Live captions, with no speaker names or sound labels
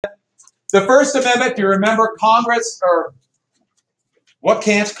The First Amendment, do you remember Congress, or what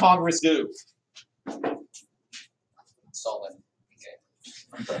can't Congress do?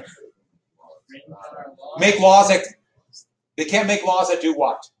 Make laws that, they can't make laws that do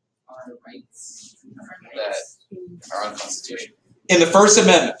what? Our rights that are unconstitutional. In the First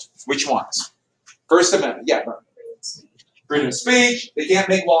Amendment, which ones? First Amendment, yeah. Freedom of speech, they can't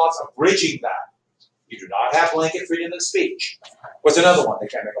make laws abridging that. You do not have blanket freedom of speech. What's another one they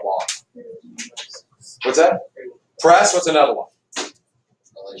can't make a law? What's that? Press, what's another one?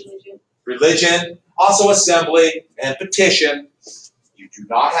 Religion, also assembly and petition. You do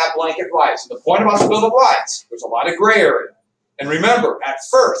not have blanket rights. And the point about the Bill of Rights, there's a lot of gray area. And remember, at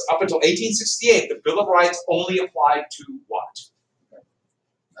first, up until 1868, the Bill of Rights only applied to what?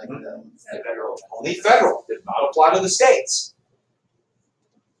 Federal. Only federal. Did not apply to the states.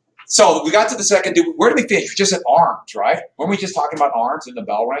 So we got to the second. Where did we finish? We just said arms, right? Weren't we just talking about arms and the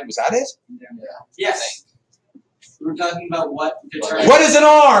bell rang? Was that it? Yeah. Yes. We were talking about what determines. What is an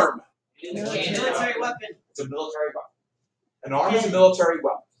arm? It's a military weapon. It's a military weapon. An arm is a military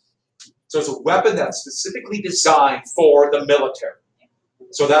weapon. So it's a weapon that's specifically designed for the military.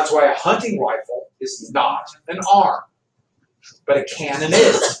 So that's why a hunting rifle is not an arm. But a cannon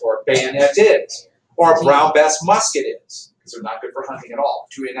is, or a bayonet is, or a brown bess musket is, because they're not good for hunting at all,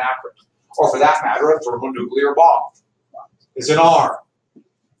 too inaccurate. Or for that matter, a thermonuclear bomb is an arm.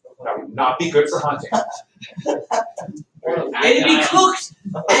 That would not be good for hunting. It'd be cooked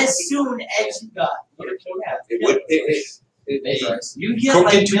as soon as you got here. It would. You get cooked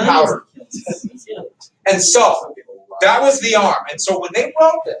like into millions powder. of kills. And so, that was the arm. And so when they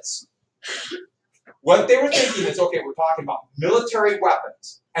wrote this, what they were thinking is, okay, we're talking about military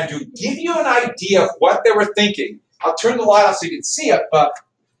weapons. And to give you an idea of what they were thinking, I'll turn the light off so you can see it, but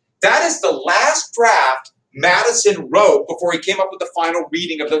that is the last draft Madison wrote before he came up with the final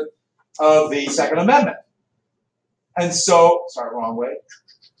reading of the Second Amendment. And so, sorry, wrong way.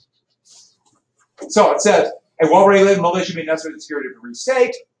 So it says, a well-regulated militia may necessarily the security of a free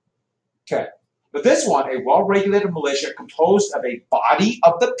state. Okay. But this one, a well-regulated militia composed of a body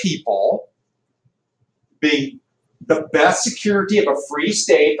of the people being the best security of a free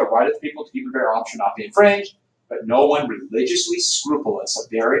state, the right of the people to keep and bear arms shall not be infringed, but no one religiously scrupulous of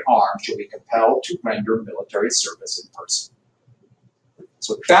bearing arms shall be compelled to render military service in person.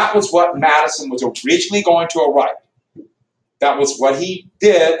 So that was what Madison was originally going to write. That was what he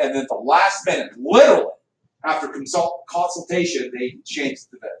did, and then at the last minute, literally, after consultation, they changed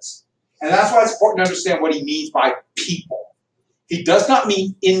to this. And that's why it's important to understand what he means by people. He does not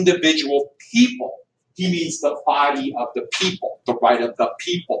mean individual people. He means the body of the people, the right of the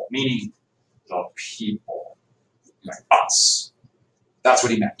people, meaning the people, like us. That's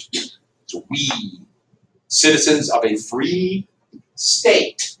what he meant. So we, citizens of a free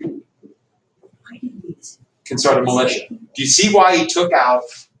state, can start a militia. Do you see why he took out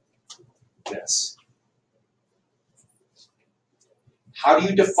this? How do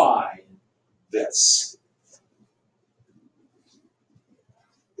you define this?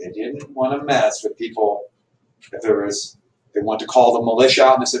 They didn't want to mess with people if they want to call the militia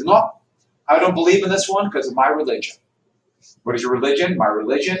out, and they said, no, I don't believe in this one because of my religion. What is your religion? My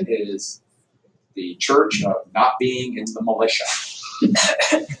religion is the church of not being into the militia.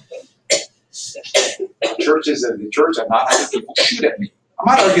 The church of not having people shoot at me. I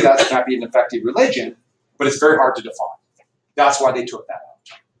might argue that might be an effective religion, but it's very hard to define. That's why they took that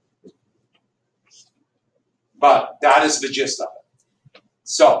out. But that is the gist of it.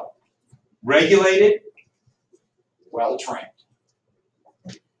 So, regulated, well-trained.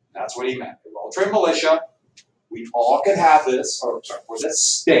 That's what he meant. A well-trained militia. We all can have this, for the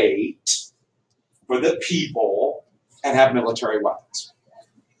state, for the people, and have military weapons.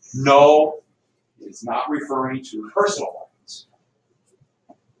 No, it's not referring to personal weapons.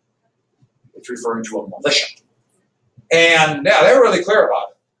 It's referring to a militia. And yeah, they were really clear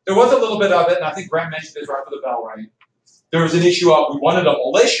about it. There was a little bit of it, and I think Graham mentioned this right for the bell rang. There was an issue of we wanted a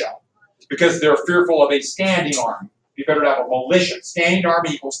militia because they're fearful of a standing army. You better have a militia. Standing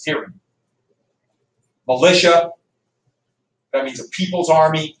army equals tyranny. Militia, that means a people's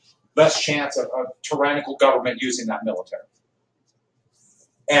army, less chance of a tyrannical government using that military.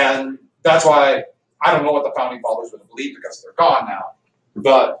 And that's why I don't know what the founding fathers would have believed because they're gone now.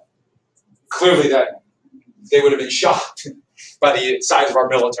 But clearly that they would have been shocked by the size of our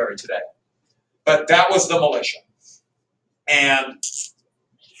military today. But that was the militia. And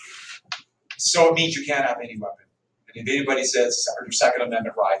so it means you can't have any weapon. And if anybody says your Second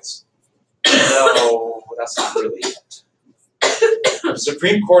Amendment rights, no, that's not really it. The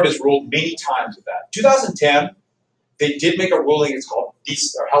Supreme Court has ruled many times with that. 2010, they did make a ruling, it's called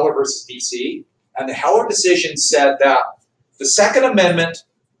Heller versus DC, and the Heller decision said that the Second Amendment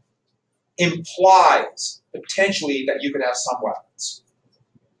implies potentially that you can have some weapons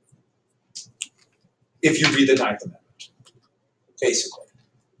if you read the Ninth Amendment, basically.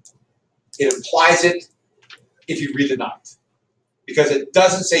 It implies it if you read the Ninth, because it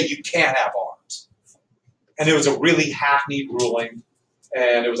doesn't say you can't have arms. And it was a really hackneyed ruling,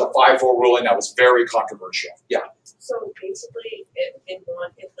 and it was a 5-4 ruling that was very controversial. Yeah. So basically, if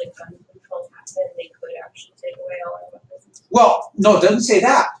like gun control happened, they could actually take away all our weapons. Well, no, it doesn't say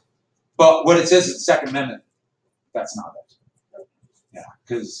that. But what it says is the Second Amendment. That's not it. Yeah,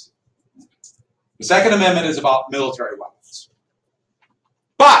 because the Second Amendment is about military weapons.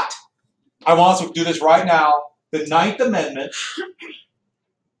 But I want us to do this right now. The Ninth Amendment,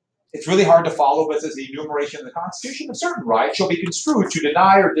 it's really hard to follow, but it says the enumeration of the Constitution of certain rights shall be construed to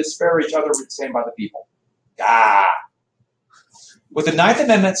deny or disparage other retained by the people. Ah. What the Ninth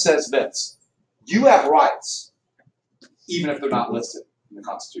Amendment says this: you have rights, even if they're not listed in the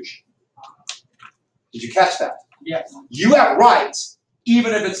Constitution. Did you catch that? Yes. You have rights,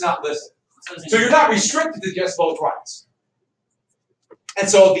 even if it's not listed. So you're not restricted to just those rights. And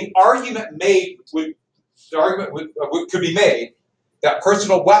so the argument could be made that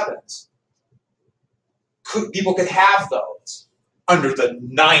personal weapons, people could have those under the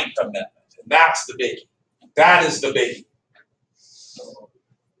Ninth Amendment. And that's the biggie. That is the biggie.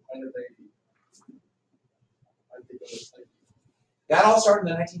 That all started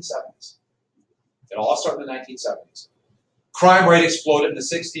in the 1970s. It all started in the 1970s. Crime rate exploded in the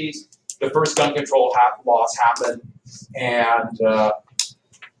 60s. The first gun control laws happened. And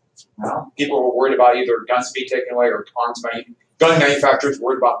people were worried about either guns being taken away or gun manufacturers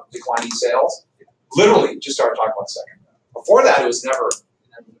worried about declining sales. Literally just started talking about the Second Amendment. Before that, it was never.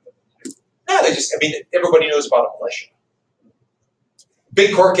 No, everybody knows about a militia.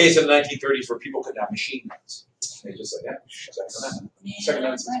 Big court case in the 1930s where people couldn't have machine guns. They just said, yeah, Second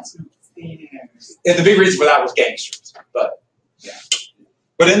Amendment. And the big reason for that was gangsters. But yeah.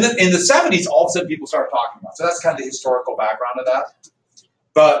 But in the 70s, all of a sudden people started talking about it. So that's kind of the historical background of that.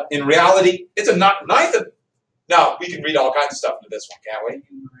 But in reality, it's a ninth. Now, we can read all kinds of stuff into this one, can't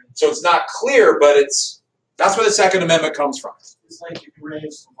we? So it's not clear, but that's where the Second Amendment comes from. It's like you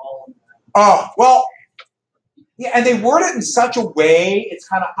raised from all of that. Oh, well, yeah, and they word it in such a way, it's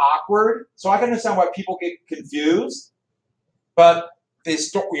kind of awkward. So I can understand why people get confused. But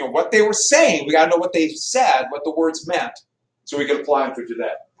what they were saying, we got to know what they said, what the words meant, so we can apply them to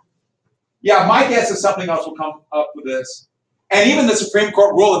today. Yeah, my guess is something else will come up with this. And even the Supreme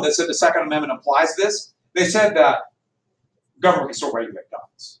Court ruling that said the Second Amendment applies this, they said that government can still regulate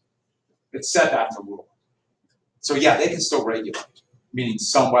guns. It said that in the rule. So yeah, they can still regulate, meaning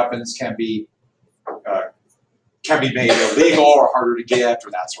some weapons can be made illegal or harder to get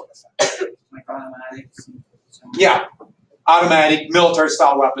or that sort of thing. Like automatics. Yeah, automatic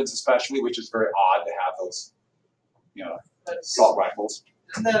military-style weapons, especially, which is very odd to have those, assault rifles.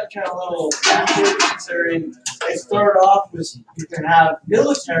 Isn't that kind of a little weird considering they started off with you can have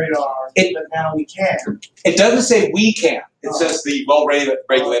military arms, but now we can't. It doesn't say we can. It says the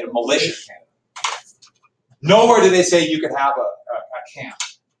well-regulated militia can. Nowhere do they say you can have a camp.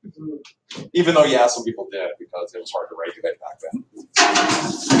 Even though, yeah, some people did because it was hard to regulate back then.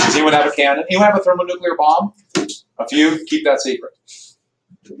 Does anyone have a cannon? Anyone have a thermonuclear bomb? A few? Keep that secret.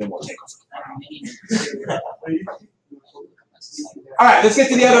 Then we'll take over. All right, let's get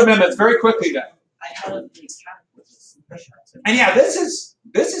to the other amendments very quickly then. And yeah,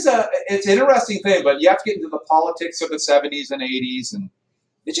 it's an interesting thing, but you have to get into the politics of the 70s and 80s, and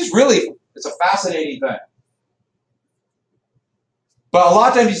it's a fascinating thing. But a lot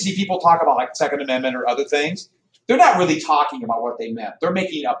of times you see people talk about like Second Amendment or other things. They're not really talking about what they meant. They're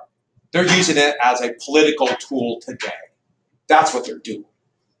using it as a political tool today. That's what they're doing.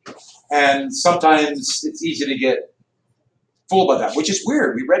 And sometimes it's easy to get fooled by that, which is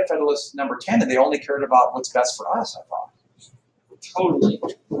weird. We read Federalist number 10 and they only cared about what's best for us, I thought. Totally.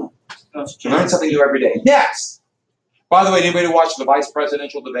 You learn something new every day. Next. By the way, anybody watch the vice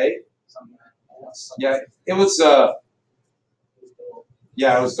presidential debate? Yeah, it was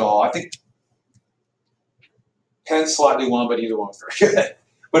it was dull. I think Pence slightly won, but either one was very good.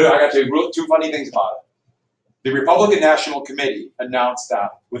 But I got to tell you two funny things about it. The Republican National Committee announced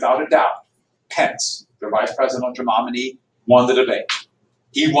that, without a doubt, Pence, their vice presidential nominee, won the debate.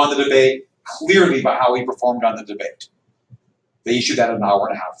 He won the debate clearly by how he performed on the debate. They issued that an hour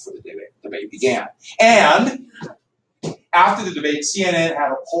and a half before the debate began. And after the debate, CNN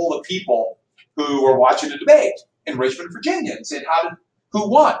had a poll of people who were watching the debate in Richmond, Virginia, and said, who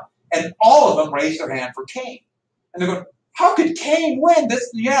won? And all of them raised their hand for Kane. And they're going, how could Kane win this?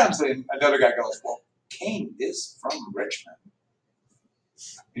 Yeah, and another guy goes, well, Kane is from Richmond.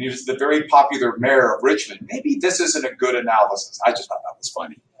 And he was the very popular mayor of Richmond. Maybe this isn't a good analysis. I just thought that was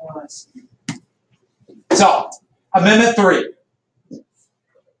funny. So, Amendment 3.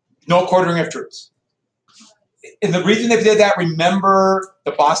 No quartering of troops. And the reason they did that, remember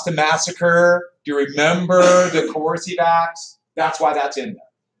the Boston Massacre? Do you remember the coercive acts? That's why that's in there.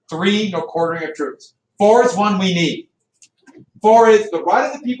 3, no quartering of troops. 4 is one we need. 4 is the right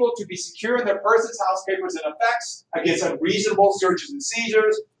of the people to be secure in their persons, house, papers, and effects against unreasonable searches and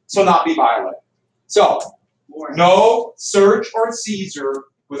seizures, so not be violated. So, no search or seizure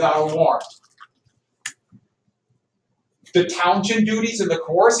without a warrant. The townshend duties and the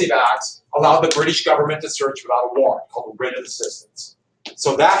coercive acts allowed the British government to search without a warrant, called the writ of assistance.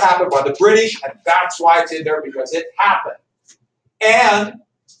 So that happened by the British, and that's why it's in there, because it happened. And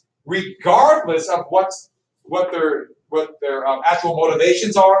regardless of what their actual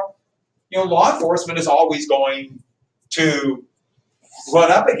motivations are, law enforcement is always going to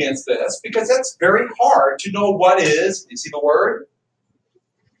run up against this, because it's very hard to know what is, you see the word?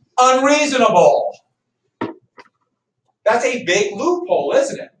 Unreasonable. That's a big loophole,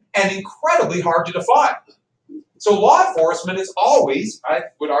 isn't it? And incredibly hard to define. So law enforcement is always, I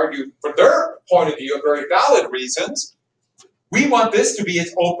would argue, from their point of view, of very valid reasons, we want this to be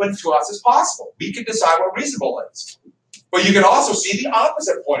as open to us as possible. We can decide what reasonable is. But you can also see the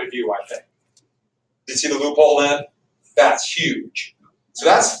opposite point of view, I think. Did you see the loophole then? That's huge. So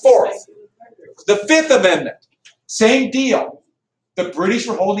that's 4th. The 5th Amendment, same deal. The British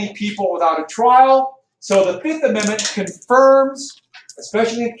were holding people without a trial. So the 5th Amendment confirms,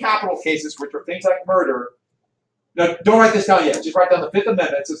 especially in capital cases, which are things like murder. Now, don't write this down yet. Just write down the 5th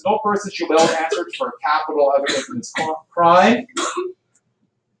Amendment. It says no person shall be held answered for capital evidence in this crime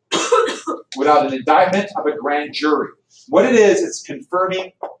without an indictment of a grand jury. What it is, it's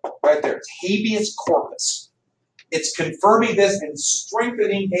confirming right there. It's habeas corpus. It's confirming this and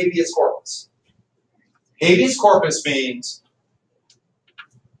strengthening habeas corpus. Habeas corpus means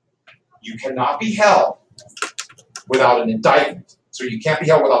you cannot be held without an indictment. So you can't be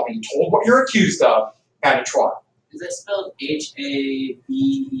held without being told what you're accused of at a trial. Is that spelled H-A-B-E-A-S?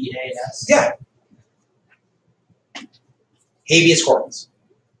 Yeah. Habeas corpus.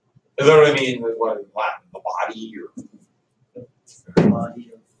 It literally means what in Latin, the body or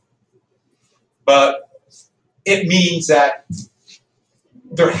but it means that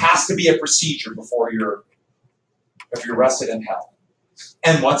there has to be a procedure before if you're arrested and held.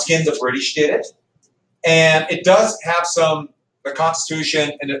 And once again, the British did it. And it does have the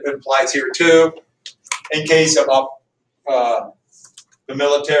Constitution, and it applies here too, in case of the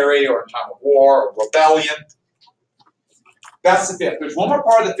military or in time of war or rebellion. That's the 5th. There's one more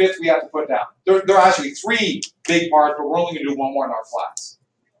part of the 5th we have to put down. There are actually 3 big parts, but we're only going to do one more in our class.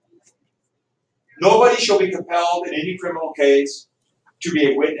 Nobody shall be compelled in any criminal case to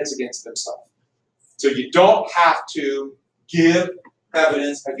be a witness against themselves. So you don't have to give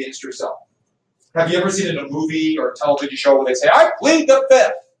evidence against yourself. Have you ever seen in a movie or a television show where they say, I plead the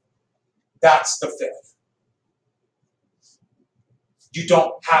 5th? That's the 5th. You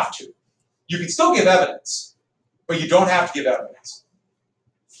don't have to. You can still give evidence, but you don't have to give evidence.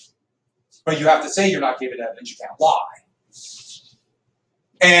 But you have to say you're not giving evidence. You can't lie.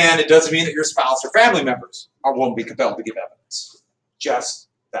 And it doesn't mean that your spouse or family members won't be compelled to give evidence. Just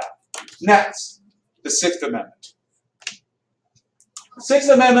that. Next, the 6th Amendment. The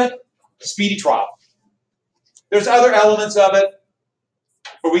 6th Amendment, speedy trial. There's other elements of it,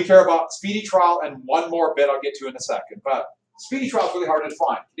 but we care about speedy trial and one more bit I'll get to in a second. But speedy trial is really hard to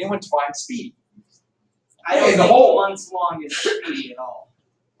define. Can anyone define speedy? I don't think months long is speedy at all.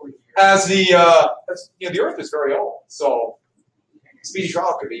 As the Earth is very old, so speedy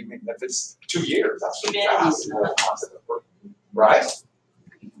trial could be, if it's 2 years, that's really fast. Right?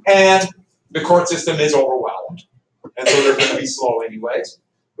 And the court system is overwhelmed, and so they're going to be slow anyways,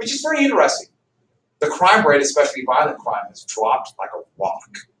 which is very interesting. The crime rate, especially violent crime, has dropped like a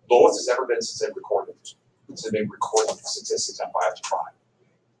rock. Lowest it's ever been since they've recorded statistics on violent crime.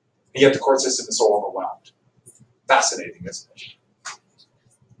 And yet the court system is so overwhelmed. Fascinating, isn't it?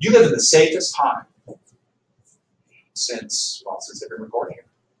 You live in the safest time since they've been recording it.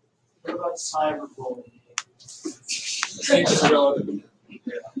 What about cyberbullying? Safe is relative.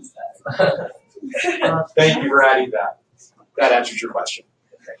 Thank you for adding that. That answers your question.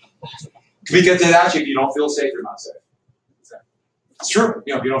 Because it actually, if you don't feel safe, you're not safe. It's true.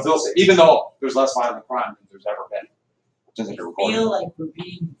 If you don't feel safe, even though there's less violent crime than there's ever been. Does it feel like we're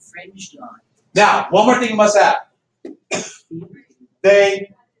being infringed on? Now, one more thing you must have.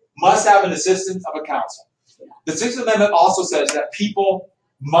 They must have an assistance of a counsel. The Sixth Amendment also says that people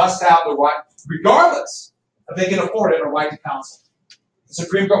must have the right, regardless if they can afford it, a right to counsel. The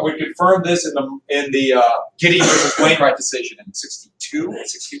Supreme Court would confirm this in the Gideon versus Wainwright decision in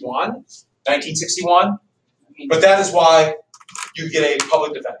 1961. But that is why you get a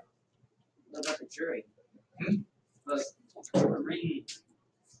public defender. What about the jury? But we're reading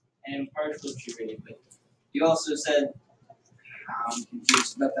an impartial jury, but you also said, I'm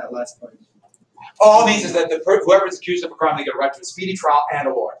confused about that last part. All it means is that whoever is accused of a crime, they get a right to a speedy trial and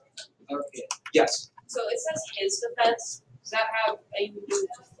a lawyer. Okay. Yes. So it says his defense. Does that have anything to do with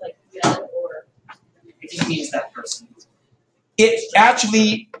just like men or? It just means that person. It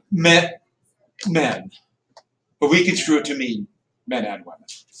actually meant men, but we construe it to mean men and women.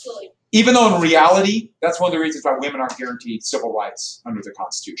 So like, Even though in reality, that's one of the reasons why women aren't guaranteed civil rights under the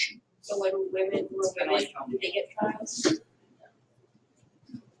Constitution. so when women were women, did they get trials?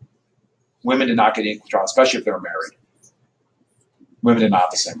 Women did not get equal trial, especially if they're married. Women did not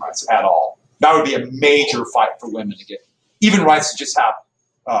have the same rights at all. That would be a major fight for women to get even rights to just have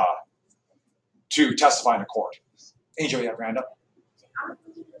to testify in a court. Angel, you have your hand up.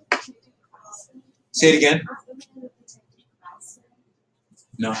 Say it again.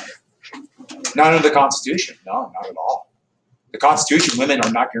 No. Not under the Constitution. No, not at all. The Constitution, women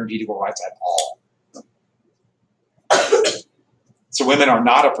are not guaranteed equal rights at all. So women are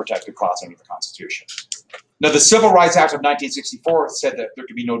not a protected class under the Constitution. Now, the Civil Rights Act of 1964 said that there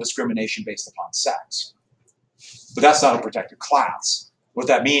could be no discrimination based upon sex. But that's not a protected class. What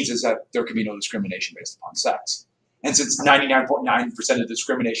that means is that there can be no discrimination based upon sex. And since 99.9% of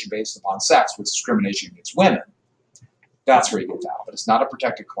discrimination based upon sex was discrimination against women, that's where you get down. But it's not a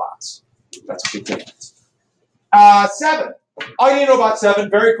protected class. That's a big difference. 7. All you need to know about 7,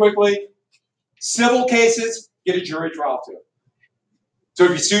 very quickly, civil cases get a jury trial too. So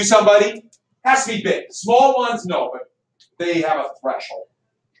if you sue somebody, it has to be big. Small ones, no, but they have a threshold.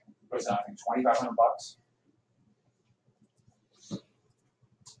 What's that, I think, $2,500?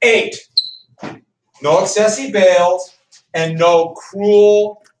 8, no excessive bails and no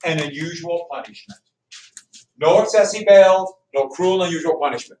cruel and unusual punishment. No excessive bails, no cruel and unusual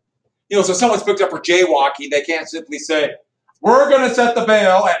punishment. You know, so someone's picked up for jaywalking, they can't simply say, we're going to set the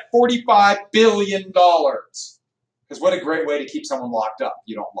bail at $45 billion. Because what a great way to keep someone locked up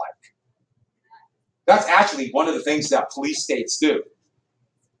you don't like. That's actually one of the things that police states do.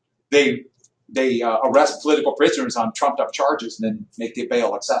 They arrest political prisoners on trumped-up charges and then make the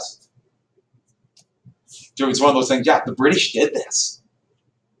bail excessive. So it's one of those things, yeah, the British did this.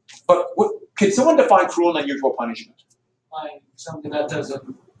 But can someone define cruel and unusual punishment? Like something that doesn't.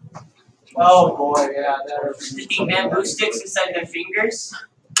 Oh boy, yeah, that is. Sticking bamboo sticks inside their fingers?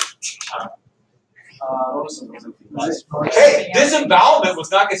 Hey, disembowelment was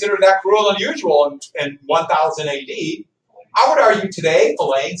not considered that cruel and unusual in 1000 AD. I would argue today,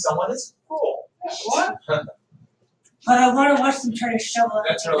 filleting someone is cruel. What? But I want to watch them try to shovel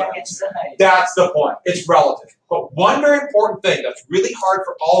That's everything back relative. inside. That's the point. It's relative. But one very important thing that's really hard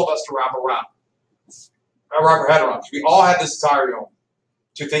for all of us to wrap our head around, because we all have this scenario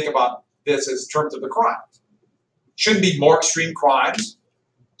to think about this as terms of the crime. Shouldn't be more extreme crimes.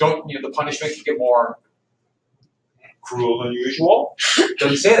 The punishment can get more cruel than usual.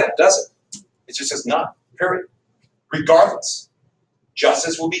 Doesn't say that, does it? It just says none. Period. Regardless,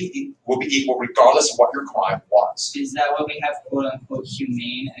 justice will be equal regardless of what your crime was. Is that why we have quote-unquote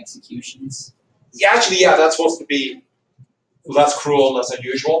humane executions? Yeah, actually, yeah, that's supposed to be less cruel, less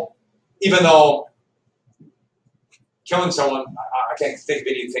unusual. Even though killing someone, I can't think of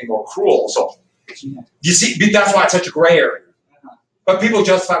anything more cruel. So, you see, that's why it's such a gray area. But people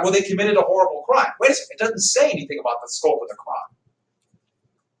justify, well, they committed a horrible crime. Wait a second, it doesn't say anything about the scope of the crime.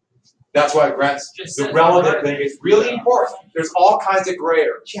 That's why grants the relative thing is really important. There's all kinds of gray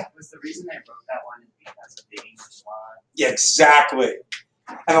areas. Yeah. Was the reason they wrote that one because of the English law? Yeah, exactly.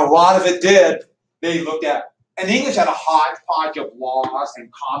 And a lot of it did. They looked at, and the English had a hodgepodge of laws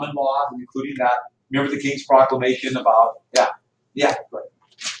and common laws, including that. Remember the King's Proclamation about, yeah, right.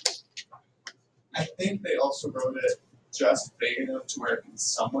 I think they also wrote it just vague enough to where it can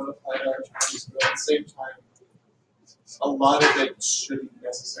somewhat apply to our times, but at the same time, a lot of it shouldn't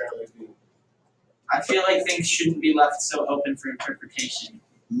necessarily be. I feel like things shouldn't be left so open for interpretation.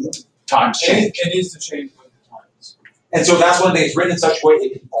 Times change. It needs to change with the times. And so that's one thing, it's written in such a way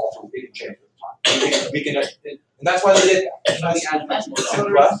it can alter, it can change with time. And that's why they did that. We add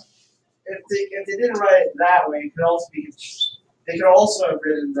amendments. If they didn't write it that way, it could also be. They could also have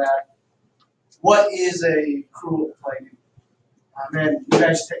written that. What is a cruel, like, man, you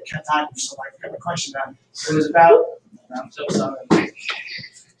guys kept talking so I have a question now. It was about, I'm so sorry.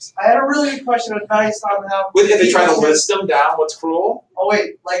 I had a really good question of advice on how. If they try to list them down, what's cruel? Oh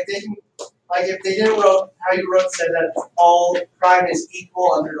wait, like they can, like if they didn't wrote how you wrote said that all crime is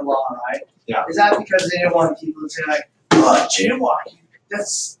equal under the law, right? Yeah. Is that because they didn't want people to say like, oh, jaywalking,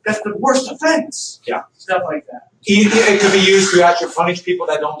 that's the worst offense? Yeah. Stuff like that. It could be used to actually punish people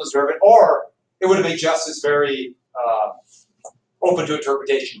that don't deserve it, or it would have made justice very open to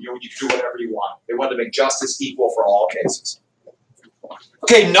interpretation. You could do whatever you want. They wanted to make justice equal for all cases.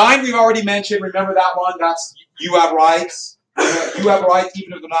 Okay, 9 we've already mentioned. Remember that one? That's you have rights. You have rights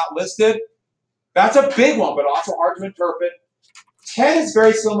even if they're not listed. That's a big one, but also hard to interpret. 10 is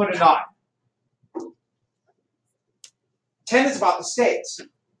very similar to 9. 10 is about the states.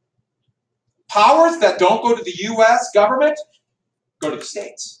 Powers that don't go to the U.S. government go to the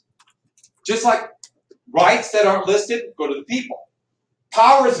states. Just like rights that aren't listed go to the people.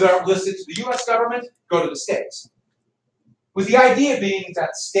 Powers that aren't listed to the U.S. government go to the states. With the idea being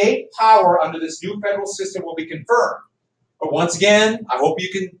that state power under this new federal system will be confirmed. But once again, I hope you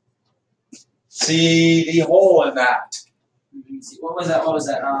can see the hole in that. What was that?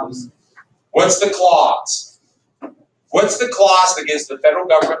 What's the clause? What's the clause that gives the federal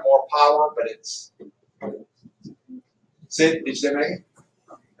government more power, but it's... Sid, did you say Megan?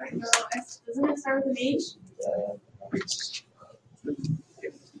 No, doesn't it start with an H? It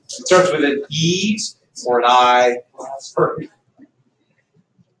starts with an E or an I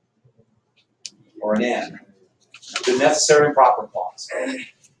or an N. The necessary and proper clause.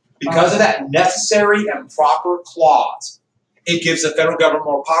 Because of that necessary and proper clause, it gives the federal government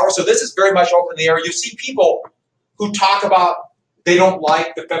more power. So this is very much open in the air. You see people who talk about they don't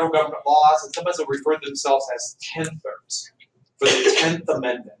like the federal government laws, and sometimes they'll refer to themselves as 10thers for the 10th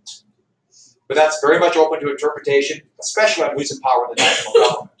Amendment. But that's very much open to interpretation, especially on who's in power in the national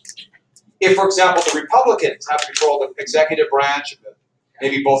government. If, for example, the Republicans have control of the executive branch,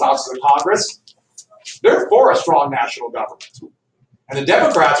 maybe both houses of Congress, they're for a strong national government. And the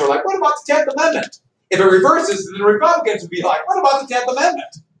Democrats are like, what about the 10th Amendment? If it reverses, then the Republicans would be like, what about the 10th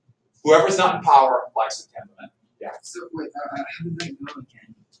Amendment? Whoever's not in power likes the 10th Amendment. Yeah. So wait, how did they go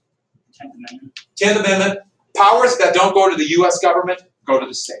again? 10th Amendment? 10th Amendment, powers that don't go to the U.S. government go to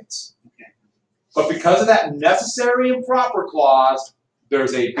the states. Okay. But because of that necessary and proper clause,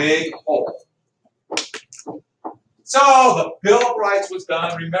 there's a big hole. So the Bill of Rights was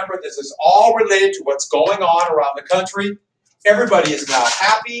done. Remember, this is all related to what's going on around the country. Everybody is now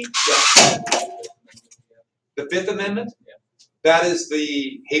happy. The Fifth Amendment, that is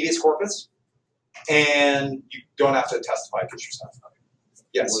the habeas corpus. And you don't have to testify against yourself.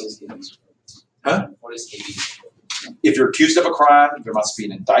 Yes. What is habeas? Huh? What is habeas? If you're accused of a crime, there must be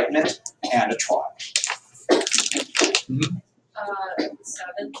an indictment and a trial. Mm-hmm.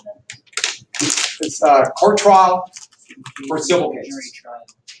 7. It's a court trial for civil Jury cases.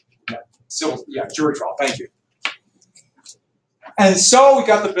 trial. Jury trial. Thank you. And so we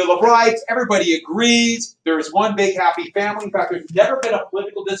got the Bill of Rights. Everybody agrees. There is one big happy family. In fact, there's never been a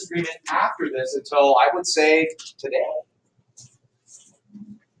political disagreement after this until, I would say, today.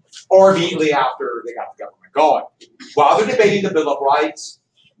 Or immediately after they got the government going. While they're debating the Bill of Rights,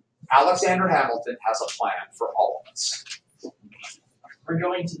 Alexander Hamilton has a plan for all of us. We're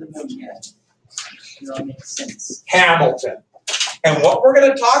going to the moon yet. It all makes sense. Hamilton. And what we're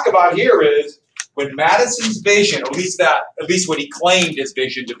going to talk about here is when Madison's vision, at least what he claimed his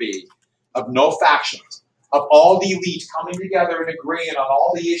vision to be, of no factions, of all the elites coming together and agreeing on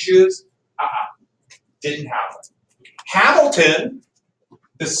all the issues, didn't happen. Hamilton,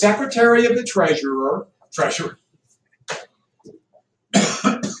 the Secretary of the Treasury,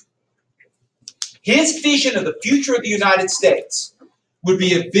 his vision of the future of the United States would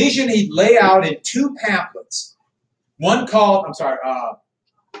be a vision he'd lay out in 2 pamphlets. One called,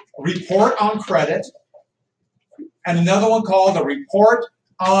 Report on Credit, and another one called a Report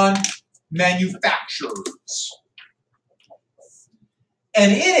on Manufacturers.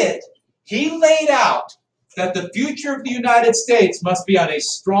 And in it, he laid out that the future of the United States must be on a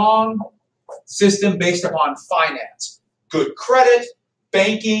strong system based upon finance. Good credit,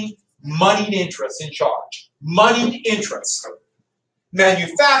 banking, moneyed interests in charge. Moneyed interests.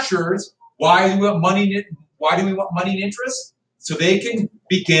 Manufacturers, why do we want moneyed interests? So they can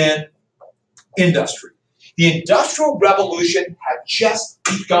begin industry. The Industrial Revolution had just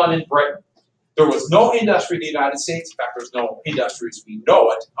begun in Britain. There was no industry in the United States. In fact, there's no industry as we know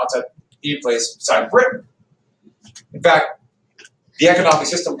it outside any place beside Britain. In fact, the economic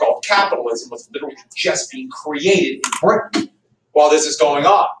system called capitalism was literally just being created in Britain while this is going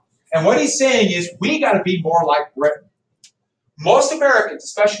on. And what he's saying is, we got to be more like Britain. Most Americans,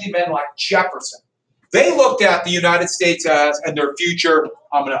 especially men like Jefferson, They looked at the United States as, and their future,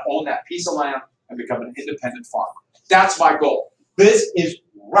 I'm going to own that piece of land and become an independent farmer. That's my goal. This is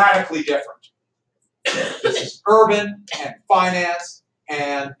radically different. This is urban and finance,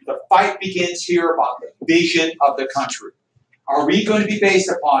 and the fight begins here about the vision of the country. Are we going to be based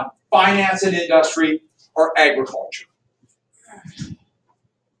upon finance and industry or agriculture?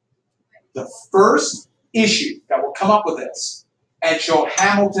 The first issue that will come up with this and show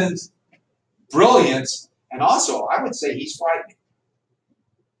Hamilton's brilliance, and also I would say he's frightening.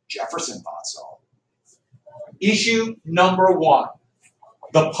 Jefferson thought so. Issue number one,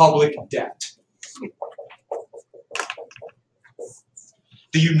 the public debt.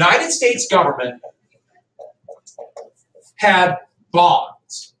 The United States government had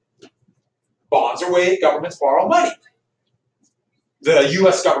bonds. Bonds are ways governments borrow money. The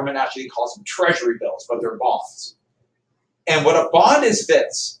U.S. government actually calls them treasury bills, but they're bonds. And what a bond is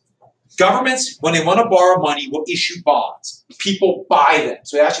this. Governments, when they want to borrow money, will issue bonds. People buy them.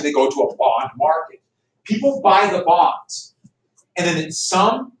 So actually they go to a bond market. People buy the bonds. And then in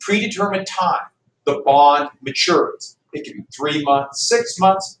some predetermined time, the bond matures. It can be 3 months, 6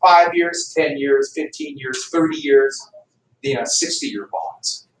 months, 5 years, 10 years, 15 years, 30 years, 60-year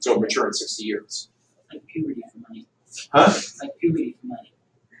bonds. So it mature in 60 years. Like puberty for money. Huh? Like puberty for money.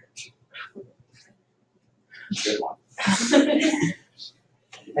 Good one.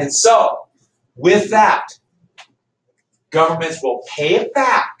 And so, with that, governments will pay it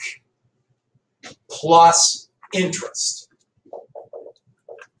back plus interest.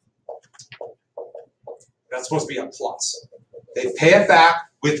 That's supposed to be a plus. They pay it back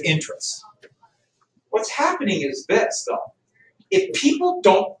with interest. What's happening is this, though. If people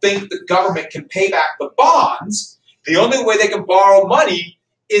don't think the government can pay back the bonds, the only way they can borrow money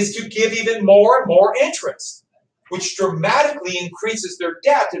is to give even more and more interest, which dramatically increases their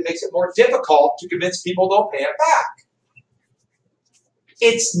debt and makes it more difficult to convince people they'll pay it back.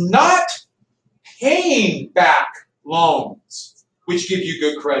 It's not paying back loans, which give you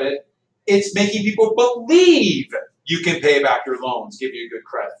good credit. It's making people believe you can pay back your loans, give you good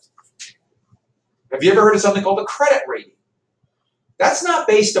credit. Have you ever heard of something called a credit rating? That's not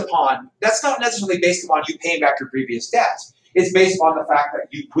necessarily based upon you paying back your previous debts. It's based upon the fact that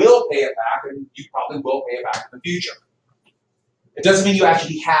you will pay it back, and you probably will pay it back in the future. It doesn't mean you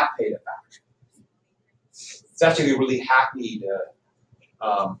actually have paid it back. It's actually a really hackneyed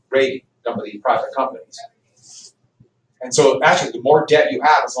rating done by these private companies. And so actually, the more debt you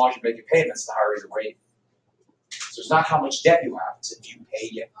have, as long as you make your payments, the higher your rating. So it's not how much debt you have, it's if you pay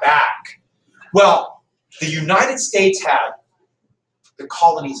it back. Well, the United States the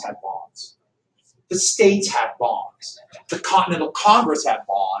colonies had bonds. The states had bonds. The Continental Congress had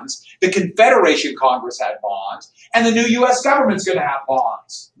bonds. The Confederation Congress had bonds. And the new U.S. government's going to have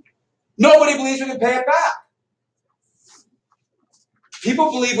bonds. Nobody believes we can pay it back. People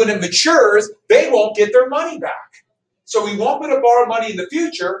believe when it matures, they won't get their money back. So we won't be able to borrow money in the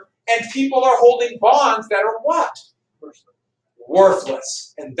future, and people are holding bonds that are what?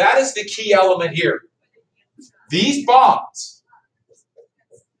 Worthless. And that is the key element here. These bonds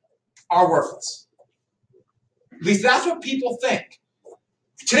are worthless. At least that's what people think.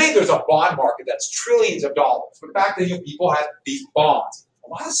 Today there's a bond market that's trillions of dollars. But back then people had these bonds. A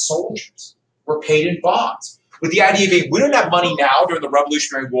lot of soldiers were paid in bonds. With the idea being, we don't have money now during the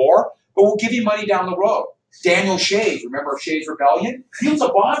Revolutionary War, but we'll give you money down the road. Daniel Shays, remember Shays Rebellion? He was a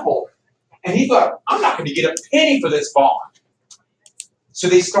bondholder. And he thought, I'm not going to get a penny for this bond. So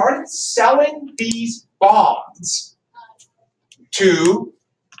they started selling these bonds to,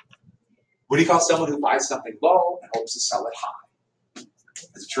 what do you call someone who buys something low and hopes to sell it high?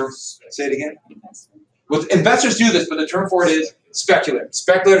 Is it true? Say it again. Well, investors do this, but the term for it is speculators.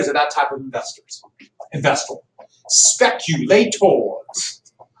 Speculators are that type of investors. Investor. Speculators.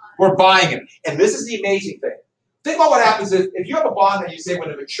 We're buying it. And this is the amazing thing. Think about what happens if you have a bond that you say when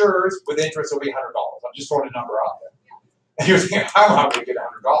it matures with interest, it'll be $100. I'm just throwing a number out there. And you're thinking, I'm not going to get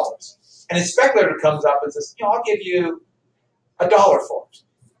 $100. And a speculator comes up and says, I'll give you $1 for it.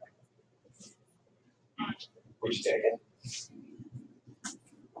 Would you take it?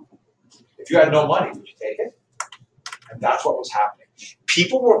 If you had no money, would you take it? And that's what was happening.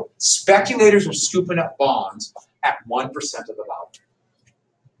 Speculators were scooping up bonds at 1% of the value.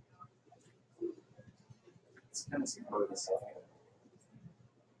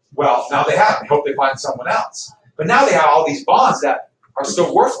 Well, now they have. I hope they find someone else. But now they have all these bonds that are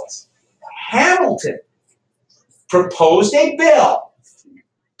still worthless. Hamilton proposed a bill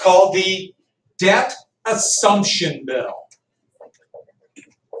called the Debt Assumption Bill.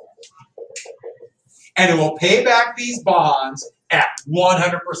 And it will pay back these bonds at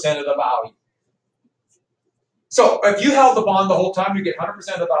 100% of the value. So if you held the bond the whole time, you get 100%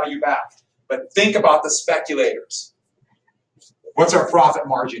 of the value back. But think about the speculators. What's our profit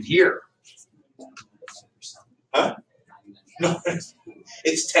margin here? Huh? No,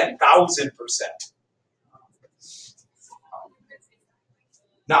 it's 10,000%.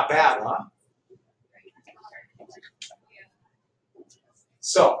 Not bad, huh?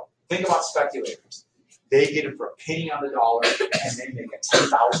 So think about speculators. They get it for a penny on the dollar, and they make a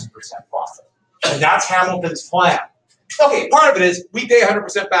 10,000% profit. And that's Hamilton's plan. Okay, part of it is we pay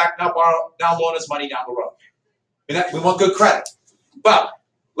 100% back, now loan us money down the road. And we want good credit. But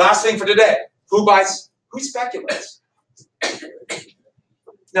last thing for today, who speculates?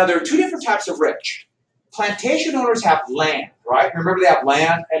 Now there are two different types of rich. Plantation owners have land, right? Remember, they have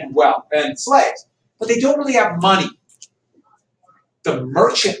land and wealth and slaves, but they don't really have money. The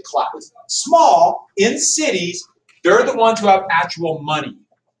merchant class, small, in cities, they're the ones who have actual money.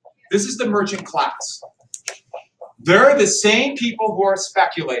 This is the merchant class. They're the same people who are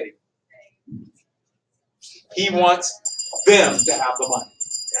speculating. He wants them to have the money.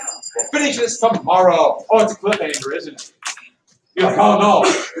 We'll finish this tomorrow. Oh, it's a cliffhanger, isn't it? You're like, oh no.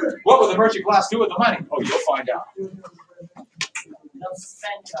 What will the merchant class do with the money? Oh, you'll find out.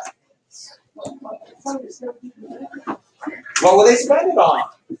 What will they spend it on?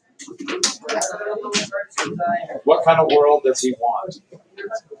 What kind of world does he want?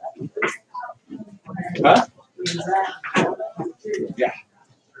 Huh? Yeah.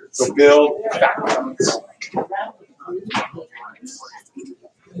 So build factories.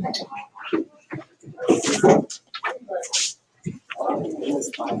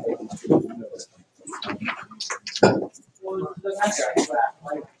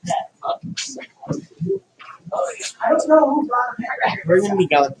 I don't know who brought him back. We're gonna be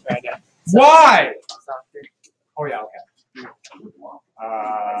going right now. Why? Oh yeah, okay.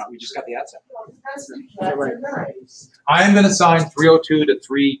 We just got the ad set. Nice. I am going to sign 302 to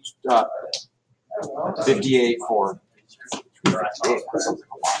 358 for. That sounds like a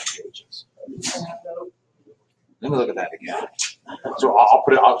lot of pages. Let me look at that again. So I'll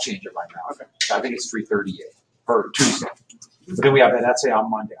put it. I'll change it right now. Okay. I think it's 338 for Tuesday. But then we have an essay on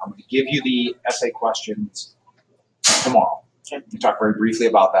Monday. I'm going to give you the essay questions tomorrow. We talk very briefly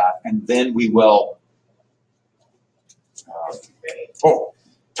about that, and then we will.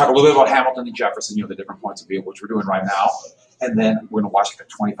 Talk a little bit about Hamilton and Jefferson, the different points of view, which we're doing right now. And then we're going to watch like a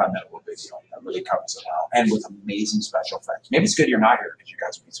 25-minute little video that really covers it all. And with amazing special effects. Maybe it's good you're not here because you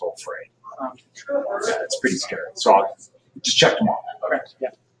guys would be so afraid. Yeah, it's pretty scary. So I'll just check tomorrow. Okay.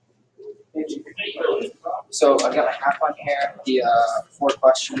 Yeah. So I got my half on here, the 4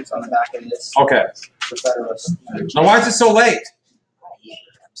 questions on the back of this. Okay. The Federalist. Now, why is it so late?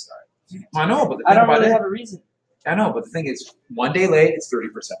 I'm sorry. I know, but the I thing don't about really it, have a reason. I know, but the thing is, 1 day late, it's 30%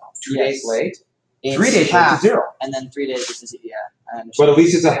 off. 2 days late, It's 3 days late, half, it's 0. and then 3 days is yeah. I understand. But at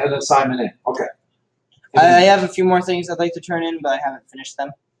least it's an assignment in. Okay. I have a few more things I'd like to turn in, but I haven't finished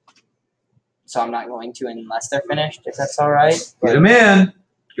them. So I'm not going to unless they're finished, if that's all right. Get them in,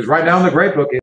 because right now in the grade book,